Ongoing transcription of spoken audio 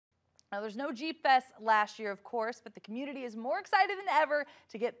Now, there's no Jeepfest last year, of course, but the community is more excited than ever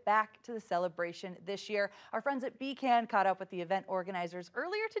to get back to the celebration this year. Our friends at BCSN caught up with the event organizers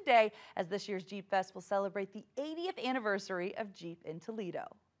earlier today as this year's Jeepfest will celebrate the 80th anniversary of Jeep in Toledo.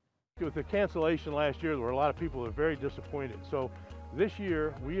 With the cancellation last year, there were a lot of people who were very disappointed. So this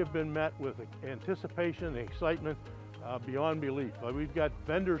year, we have been met with anticipation and excitement beyond belief. We've got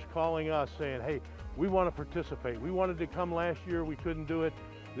vendors calling us saying, hey, we want to participate. We wanted to come last year, we couldn't do it.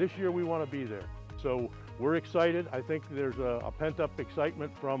 This year we want to be there. So we're excited. I think there's a pent-up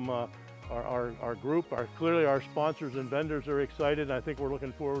excitement from our group. Clearly our sponsors and vendors are excited, and I think we're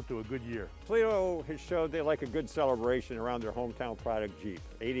looking forward to a good year. Toledo has showed they like a good celebration around their hometown product, Jeep.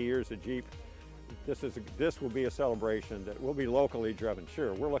 80 years of Jeep. This will be a celebration that will be locally driven.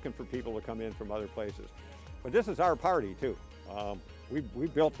 Sure, we're looking for people to come in from other places, but this is our party too. We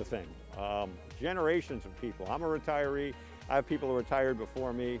built the thing. Generations of people. I'm a retiree. I have people who retired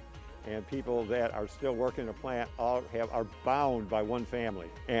before me, and people that are still working in a plant are bound by one family.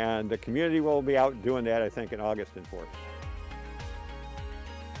 And the community will be out doing that, I think, in August and forth.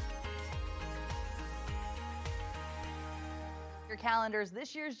 Your calendars,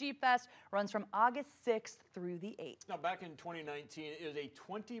 this year's Jeepfest runs from August 6th through the 8th. Now, back in 2019, it was a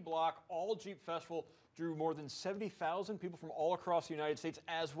 20-block all-Jeep festival, drew more than 70,000 people from all across the United States,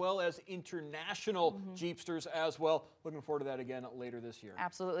 as well as international Jeepsters as well. Looking forward to that again later this year.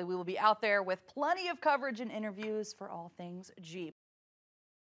 Absolutely. We will be out there with plenty of coverage and interviews for all things Jeep.